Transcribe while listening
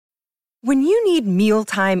When you need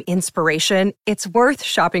mealtime inspiration, it's worth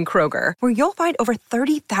shopping Kroger, where you'll find over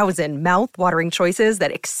 30,000 mouth-watering choices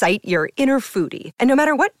that excite your inner foodie. And no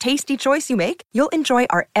matter what tasty choice you make, you'll enjoy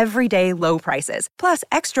our everyday low prices, plus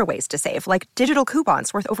extra ways to save, like digital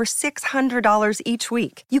coupons worth over $600 each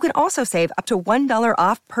week. You can also save up to $1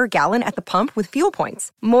 off per gallon at the pump with fuel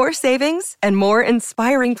points. More savings and more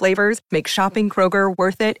inspiring flavors make shopping Kroger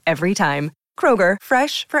worth it every time. Kroger,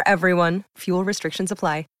 fresh for everyone. Fuel restrictions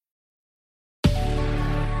apply.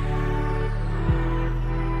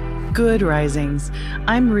 Good Risings.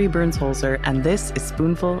 I'm Marie Burns-Holzer, and this is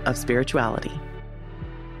Spoonful of Spirituality.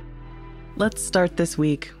 Let's start this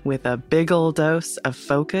week with a big ol' dose of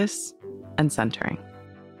focus and centering.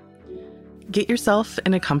 Get yourself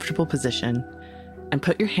in a comfortable position and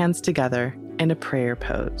put your hands together in a prayer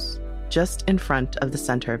pose, just in front of the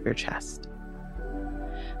center of your chest.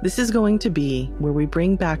 This is going to be where we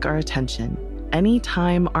bring back our attention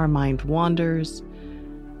anytime our mind wanders,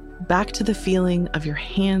 back to the feeling of your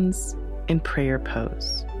hands in prayer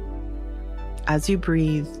pose. As you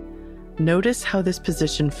breathe, notice how this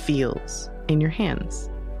position feels in your hands.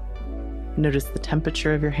 Notice the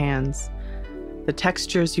temperature of your hands, the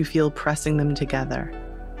textures you feel pressing them together.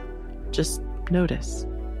 Just notice.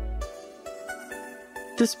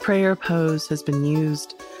 This prayer pose has been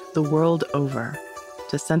used the world over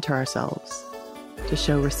to center ourselves, to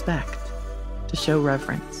show respect, to show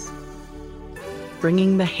reverence.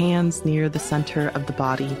 Bringing the hands near the center of the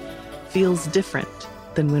body feels different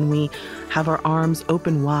than when we have our arms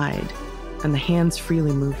open wide and the hands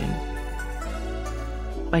freely moving.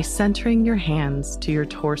 By centering your hands to your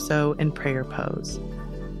torso in prayer pose,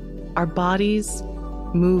 our bodies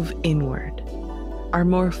move inward, are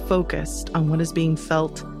more focused on what is being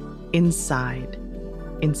felt inside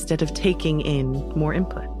instead of taking in more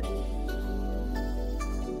input.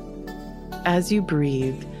 As you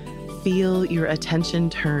breathe, feel your attention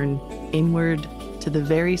turn inward to the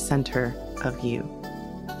very center of you.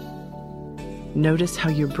 Notice how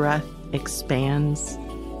your breath expands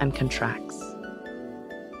and contracts.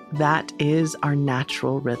 That is our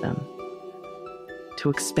natural rhythm. To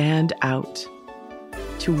expand out,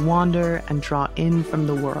 to wander and draw in from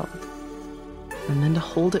the world, and then to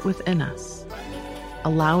hold it within us,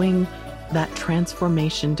 allowing that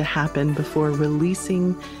transformation to happen before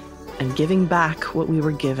releasing and giving back what we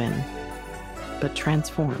were given, but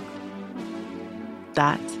transformed.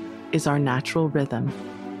 That is our natural rhythm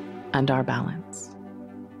and our balance.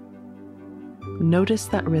 Notice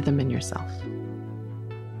that rhythm in yourself.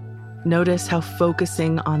 Notice how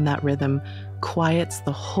focusing on that rhythm quiets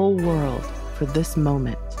the whole world for this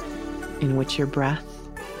moment in which your breath,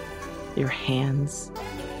 your hands,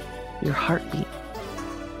 your heartbeat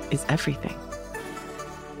is everything.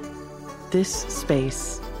 This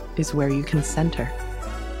space is where you can center,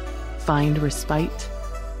 find respite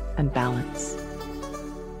and balance.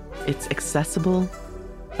 It's accessible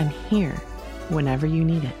and here whenever you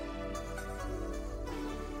need it.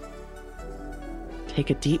 Take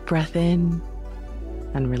a deep breath in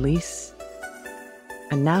and release.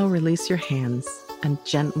 And now release your hands and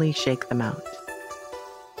gently shake them out.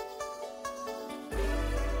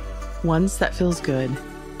 Once that feels good,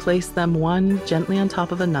 place them one gently on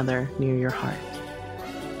top of another near your heart.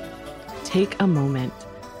 Take a moment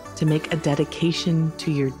to make a dedication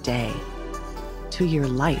to your day, to your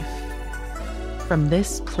life, from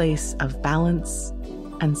this place of balance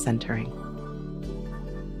and centering.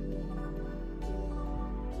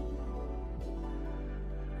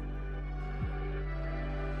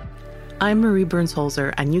 I'm Marie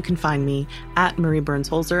Burns-Holzer, and you can find me at Marie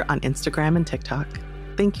Burns-Holzer on Instagram and TikTok.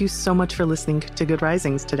 Thank you so much for listening to Good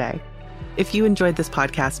Risings today. If you enjoyed this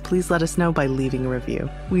podcast, please let us know by leaving a review.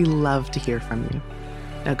 We love to hear from you.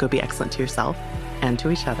 Now go be excellent to yourself and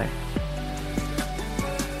to each other.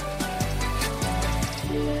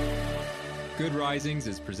 Good Risings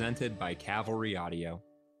is presented by Cavalry Audio.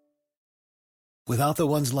 Without the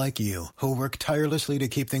ones like you, who work tirelessly to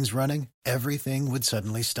keep things running, everything would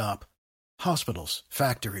suddenly stop. Hospitals,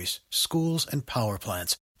 factories, schools, and power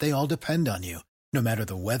plants, they all depend on you. No matter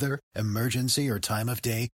the weather, emergency, or time of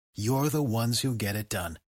day, you're the ones who get it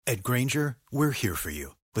done. At Grainger, we're here for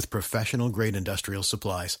you with professional-grade industrial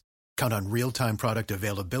supplies. Count on real-time product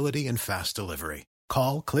availability and fast delivery.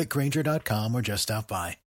 Call, click Grainger.com, or just stop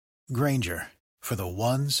by. Grainger, for the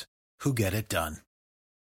ones who get it done.